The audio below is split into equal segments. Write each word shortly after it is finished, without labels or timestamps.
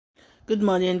Good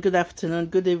morning, good afternoon,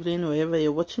 good evening, wherever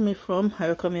you're watching me from. I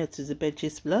welcome you to the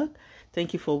Bedgist blog.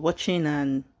 Thank you for watching,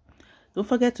 and don't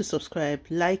forget to subscribe,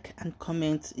 like, and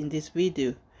comment in this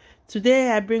video.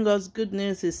 Today, I bring us good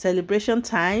news. It's celebration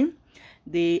time.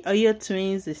 The Oyor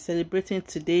twins is celebrating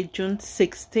today, June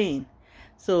 16.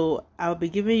 So I'll be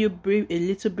giving you a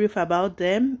little brief about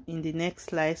them in the next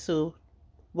slide. So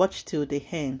watch till the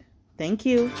end. Thank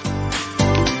you.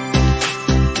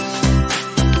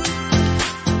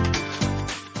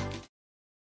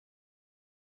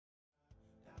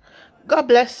 God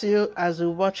bless you as you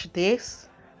watch this.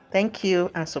 Thank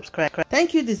you and subscribe.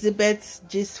 Thank you, the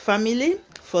Bedgist family,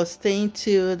 for staying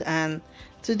tuned. And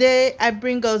today I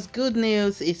bring us good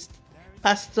news. It's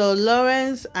Pastor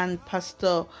Lawrence and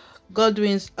Pastor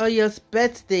Godswill Oyor's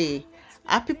birthday.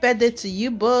 Happy birthday to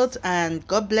you both, and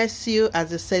God bless you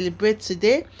as you celebrate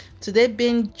today. Today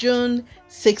being June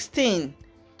 16,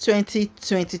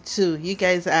 2022. You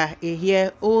guys are a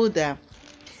year older.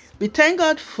 We thank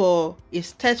God for His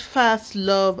steadfast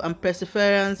love and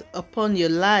perseverance upon your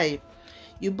life.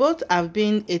 You both have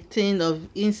been a thing of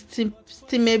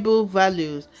inestimable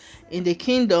values in the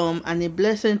kingdom and a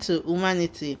blessing to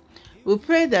humanity. We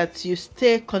pray that you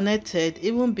stay connected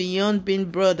even beyond being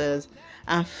brothers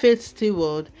and faith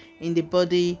steward in the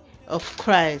body of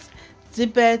Christ. The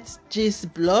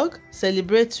Bedgist blog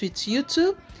celebrates with you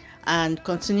too and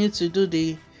continue to do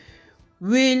the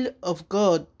will of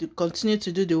God, to continue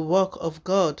to do the work of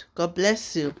God. God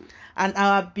bless you. And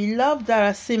our beloved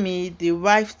Darasimi, the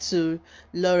wife to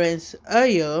Lawrence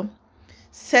Oyor,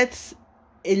 sets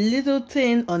a little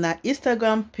thing on her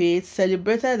Instagram page,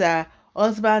 celebrated her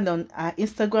husband on her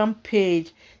Instagram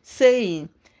page, saying,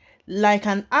 "Like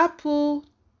an apple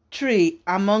tree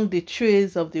among the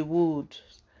trees of the wood,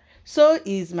 so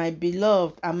is my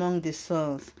beloved among the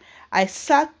sons. I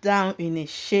sat down in a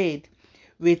shade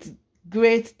with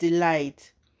great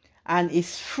delight, and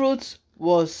his fruit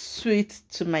was sweet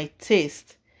to my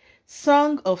taste."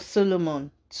 Song of Solomon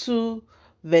 2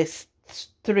 verse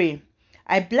 3.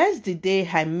 I bless the day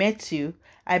I met you.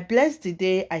 I bless the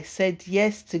day I said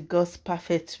yes to God's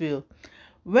perfect will.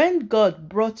 When God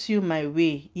brought you my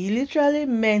way, He literally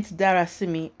meant,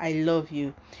 Darasimi, I love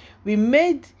you.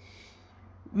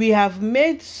 We have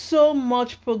made so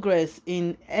much progress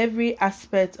in every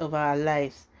aspect of our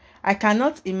lives. I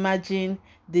cannot imagine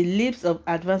the leaps of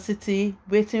adversity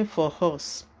waiting for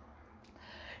us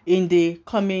in the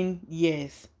coming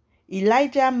years.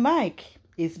 Elijah Mike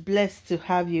is blessed to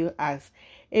have you as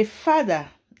a father.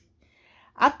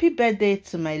 Happy birthday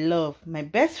to my love, my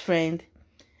best friend,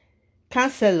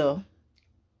 counselor,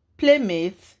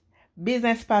 playmate,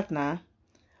 business partner,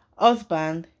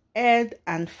 husband, head,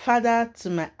 and father to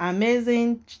my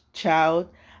amazing child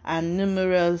and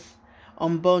numerous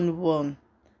unborn one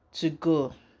to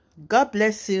go. God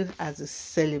bless you as you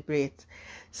celebrate.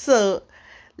 So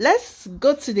let's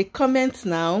go to the comments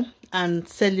now and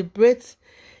celebrate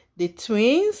the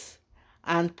twins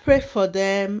and pray for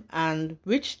them and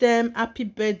wish them happy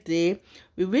birthday.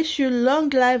 We wish you long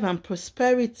life and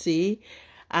prosperity,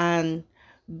 and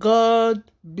God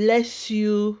bless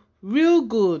you real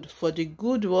good for the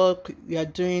good work you are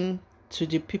doing to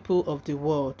the people of the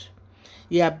world.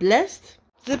 You are blessed.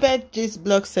 The Bedgist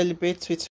blog celebrates with